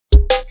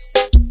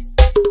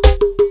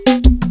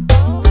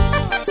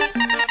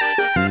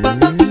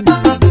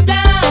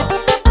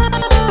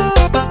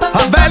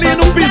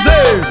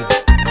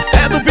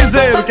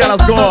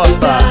elas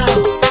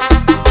gostam.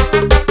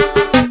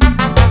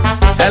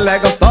 Ela é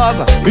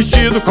gostosa,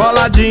 vestido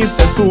coladinho,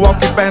 sensual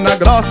que perna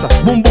grossa,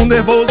 bumbum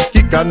nervoso,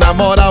 quica, na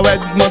moral é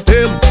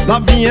desmantelo.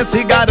 Novinha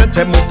se garante,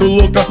 é muito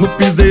louca, no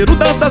piseiro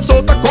dança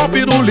solta com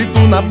pirulito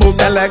na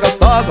boca. Ela é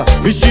gostosa,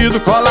 vestido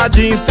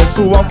coladinho,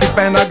 sensual que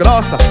perna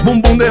grossa,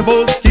 bumbum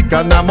nervoso,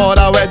 quica, na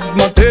moral é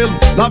desmantelo.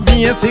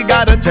 Novinha se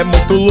garante, é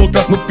muito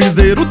louca, no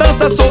piseiro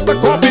dança solta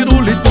com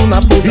pirulito na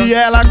boca. E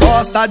ela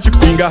gosta de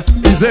pinga,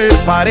 piseiro,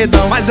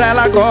 paredão, mas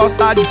ela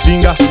gosta de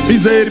pinga,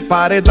 piseiro e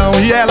paredão.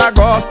 E ela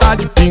gosta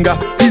de pinga,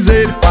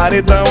 piseiro e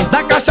paredão,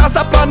 dá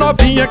cachaça pra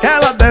novinha que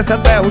ela desce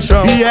até o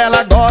chão. E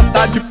ela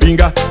gosta de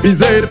pinga,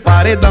 piseiro e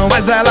paredão,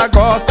 mas ela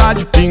gosta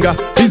de pinga,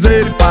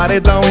 piseiro e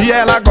paredão. E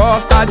ela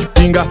gosta de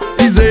pinga,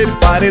 piseiro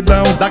e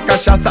paredão, dá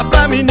cachaça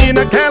pra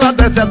menina que ela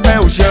desce até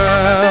o chão.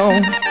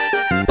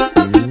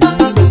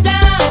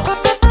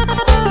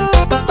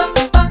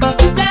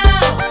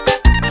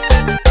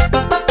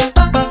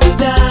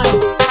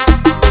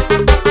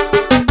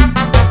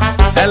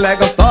 Ela é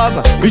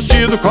gostosa,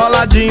 vestido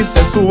coladinho,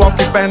 sensual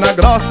que perna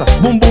grossa,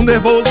 bumbum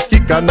nervoso,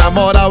 quica, na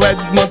moral é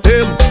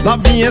desmantelo.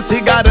 Novinha se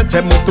garante,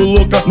 é muito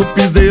louca, no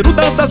piseiro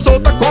dança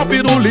solta com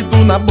pirulito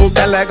na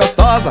boca. Ela é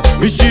gostosa,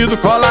 vestido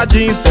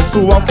coladinho,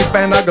 sensual que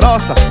perna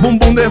grossa,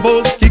 bumbum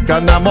nervoso, quica,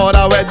 na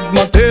moral é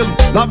desmantelo.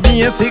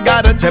 Novinha se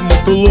garante, é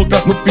muito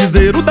louca, no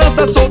piseiro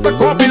dança solta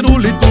com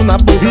pirulito na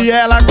boca. E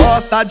ela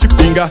gosta de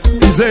pinga,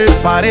 piseiro e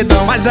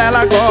paredão, mas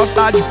ela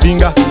gosta de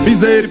pinga,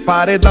 piseiro e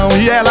paredão.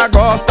 E ela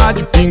gosta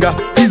de pinga,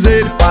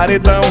 piseiro e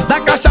paredão, dá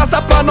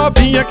cachaça pra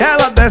novinha que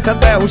ela desce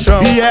até o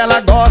chão. E ela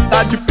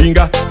gosta de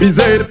pinga,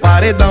 piseiro e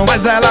paredão,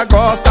 mas ela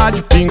gosta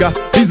de pinga,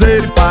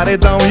 piseiro e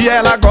paredão. E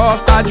ela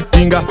gosta de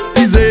pinga,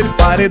 piseiro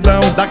e paredão,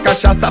 dá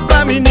cachaça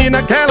pra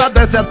menina que ela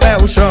desce até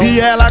o chão. E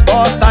ela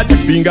gosta de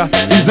pinga,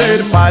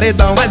 piseiro e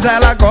paredão, mas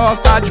ela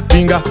gosta de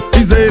pinga,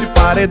 piseiro e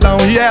paredão.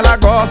 E ela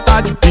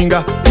gosta de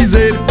pinga,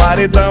 piseiro e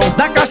paredão,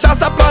 dá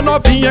cachaça pra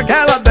novinha que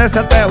ela desce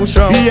até o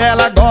chão. E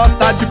ela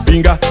gosta de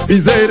pinga,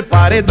 piseiro e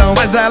paredão,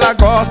 mas ela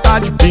gosta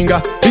de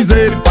pinga,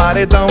 piseiro e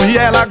paredão. E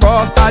ela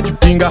gosta de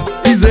pinga,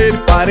 piseiro e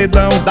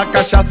paredão, dá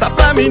cachaça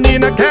pra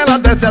menina que ela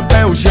desce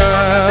até o chão.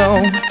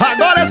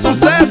 Agora é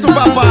sucesso!